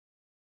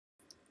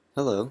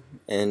Hello,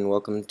 and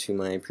welcome to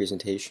my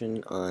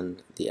presentation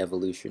on the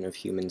evolution of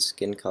human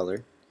skin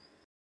color.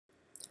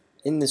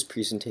 In this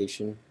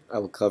presentation, I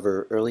will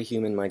cover early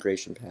human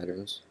migration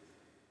patterns,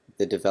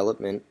 the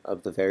development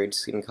of the varied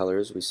skin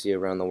colors we see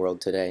around the world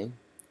today,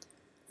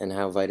 and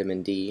how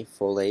vitamin D,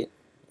 folate,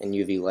 and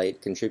UV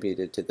light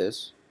contributed to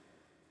this,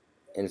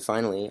 and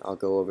finally, I'll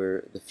go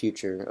over the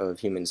future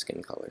of human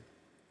skin color.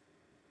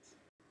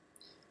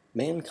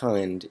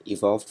 Mankind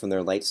evolved from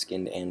their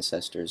light-skinned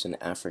ancestors in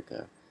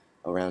Africa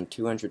around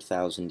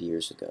 200,000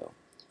 years ago,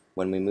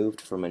 when we moved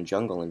from a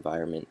jungle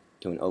environment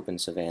to an open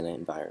savanna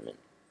environment.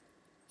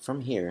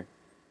 From here,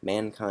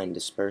 mankind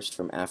dispersed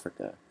from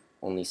Africa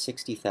only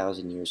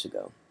 60,000 years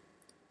ago.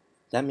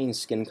 That means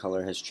skin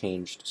color has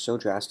changed so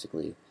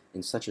drastically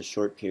in such a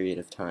short period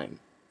of time.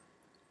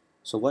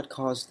 So what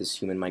caused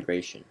this human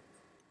migration?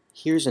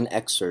 Here's an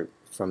excerpt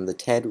from the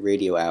TED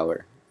Radio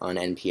Hour on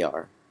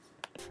NPR.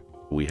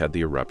 We had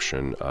the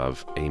eruption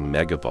of a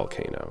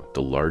megavolcano,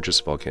 the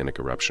largest volcanic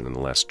eruption in the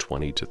last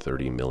 20 to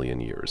 30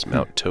 million years,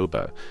 Mount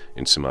Toba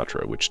in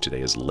Sumatra, which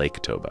today is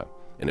Lake Toba.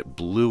 And it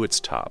blew its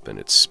top, and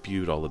it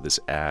spewed all of this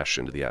ash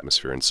into the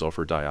atmosphere and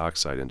sulfur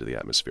dioxide into the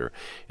atmosphere.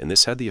 And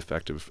this had the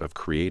effect of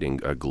creating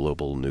a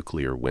global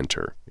nuclear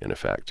winter, in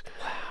effect.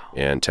 Wow.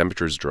 And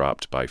temperatures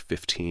dropped by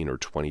 15 or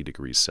 20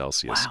 degrees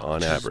Celsius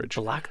on average.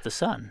 Blocked the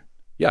sun.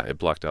 Yeah, it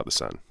blocked out the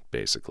sun,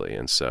 basically.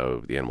 And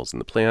so the animals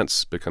and the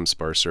plants become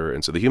sparser,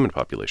 and so the human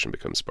population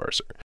becomes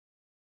sparser.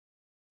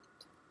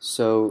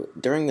 So,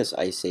 during this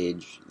ice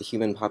age, the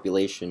human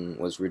population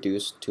was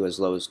reduced to as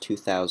low as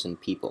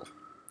 2,000 people.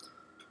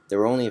 There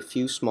were only a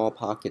few small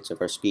pockets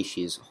of our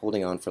species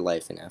holding on for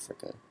life in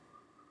Africa.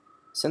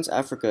 Since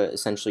Africa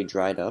essentially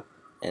dried up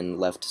and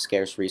left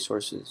scarce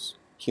resources,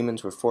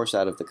 humans were forced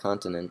out of the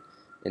continent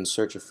in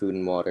search of food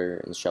and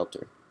water and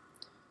shelter.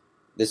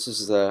 This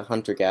is the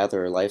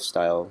hunter-gatherer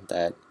lifestyle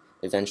that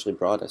eventually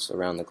brought us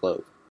around the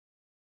globe.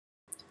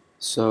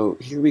 So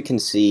here we can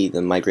see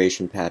the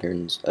migration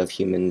patterns of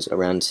humans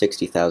around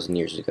 60,000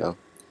 years ago.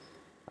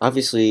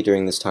 Obviously,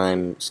 during this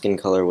time, skin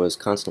color was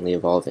constantly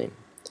evolving.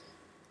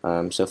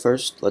 So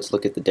first, let's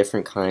look at the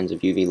different kinds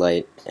of UV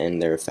light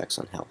and their effects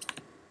on health.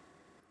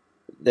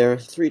 There are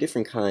three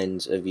different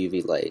kinds of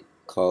UV light,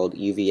 called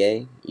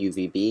UVA,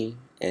 UVB,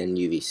 and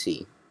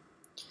UVC.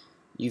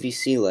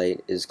 UVC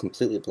light is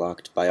completely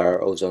blocked by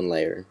our ozone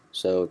layer,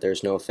 so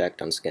there's no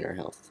effect on skin or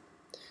health.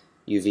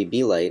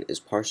 UVB light is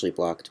partially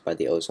blocked by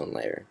the ozone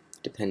layer,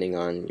 depending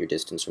on your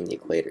distance from the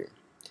equator.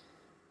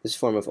 This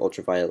form of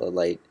ultraviolet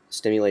light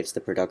stimulates the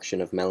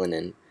production of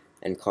melanin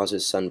and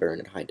causes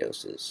sunburn at high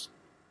doses.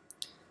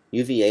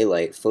 UVA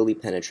light fully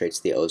penetrates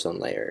the ozone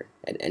layer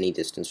at any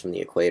distance from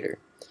the equator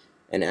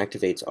and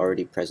activates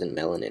already present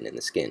melanin in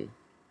the skin.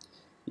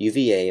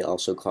 UVA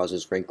also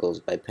causes wrinkles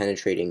by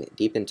penetrating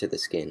deep into the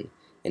skin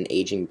and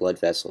aging blood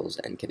vessels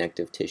and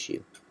connective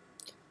tissue.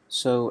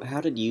 So,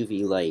 how did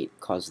UV light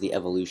cause the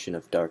evolution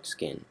of dark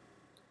skin?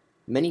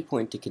 Many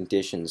point to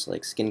conditions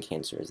like skin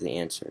cancer as the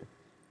answer.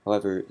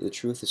 However, the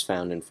truth is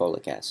found in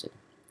folic acid.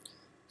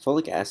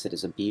 Folic acid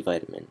is a B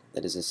vitamin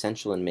that is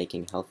essential in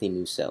making healthy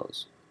new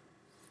cells.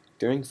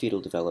 During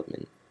fetal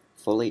development,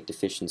 folate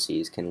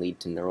deficiencies can lead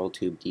to neural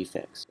tube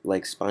defects,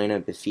 like spina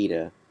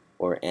bifida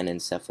or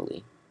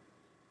anencephaly.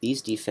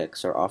 These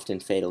defects are often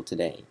fatal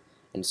today,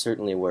 and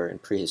certainly were in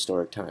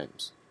prehistoric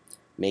times,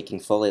 making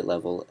folate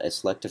level a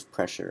selective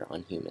pressure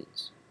on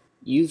humans.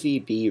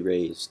 UVB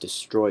rays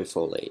destroy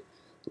folate,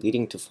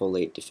 leading to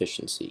folate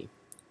deficiency.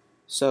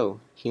 So,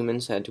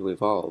 humans had to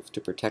evolve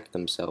to protect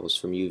themselves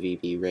from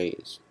UVB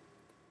rays.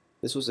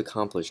 This was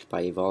accomplished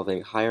by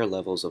evolving higher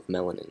levels of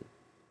melanin.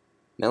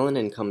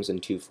 Melanin comes in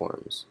two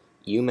forms,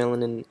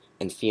 eumelanin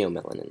and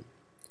pheomelanin.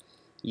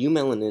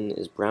 Eumelanin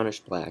is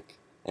brownish-black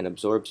and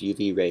absorbs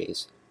UV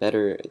rays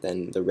better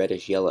than the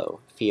reddish-yellow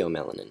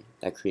pheomelanin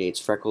that creates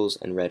freckles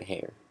and red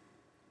hair.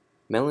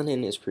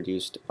 Melanin is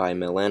produced by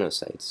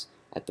melanocytes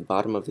at the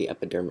bottom of the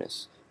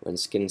epidermis when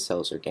skin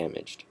cells are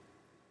damaged.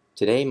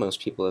 Today, most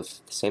people have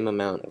the same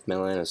amount of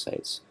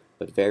melanocytes,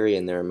 but vary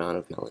in their amount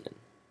of melanin.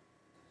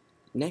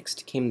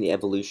 Next came the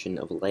evolution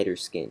of lighter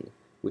skin,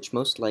 which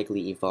most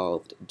likely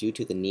evolved due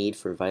to the need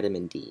for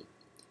vitamin D.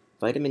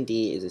 Vitamin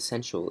D is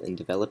essential in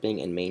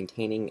developing and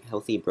maintaining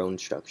healthy bone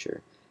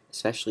structure,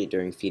 especially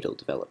during fetal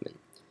development.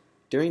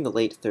 During the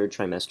late third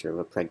trimester of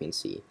a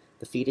pregnancy,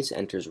 the fetus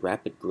enters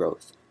rapid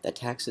growth that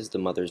taxes the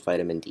mother's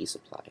vitamin D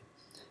supply.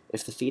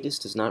 If the fetus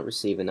does not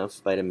receive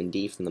enough vitamin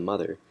D from the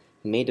mother,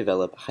 he may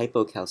develop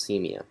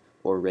hypocalcemia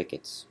or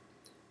rickets.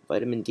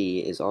 Vitamin D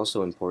is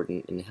also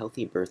important in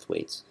healthy birth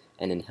weights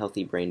and in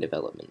healthy brain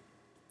development.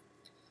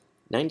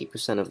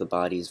 90% of the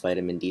body's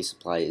vitamin D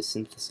supply is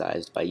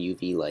synthesized by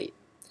UV light.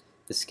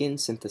 The skin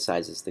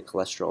synthesizes the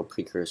cholesterol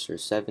precursor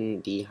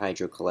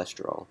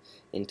 7-dehydrocholesterol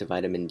into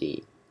vitamin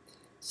D.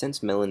 Since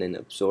melanin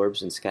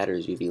absorbs and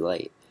scatters UV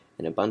light,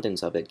 an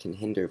abundance of it can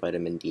hinder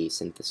vitamin D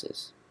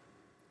synthesis.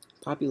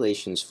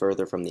 Populations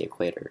further from the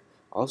equator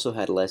also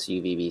had less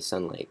UVB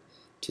sunlight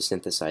to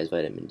synthesize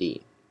vitamin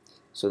D,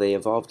 so they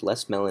evolved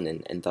less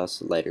melanin and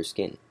thus lighter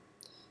skin.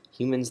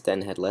 Humans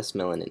then had less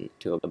melanin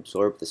to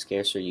absorb the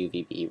scarcer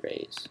UVB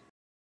rays.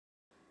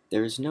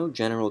 There is no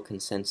general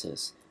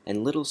consensus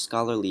and little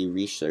scholarly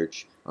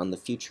research on the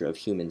future of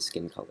human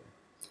skin color.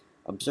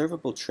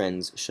 Observable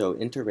trends show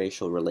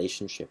interracial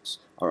relationships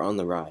are on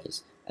the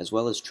rise, as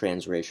well as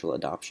transracial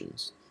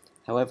adoptions.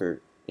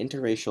 However,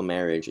 interracial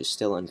marriage is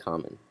still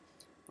uncommon.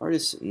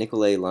 Artists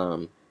Nicolai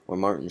Lam or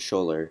Martin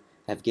Scholler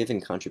have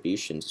given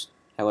contributions,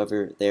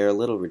 however, they are a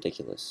little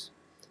ridiculous.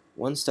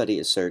 One study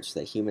asserts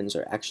that humans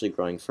are actually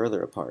growing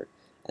further apart,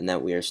 and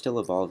that we are still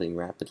evolving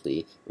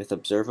rapidly with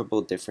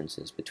observable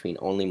differences between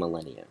only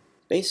millennia.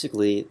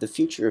 Basically, the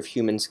future of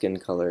human skin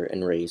color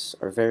and race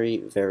are very,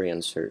 very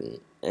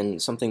uncertain,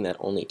 and something that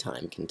only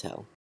time can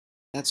tell.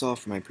 That's all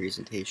for my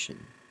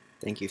presentation.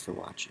 Thank you for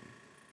watching.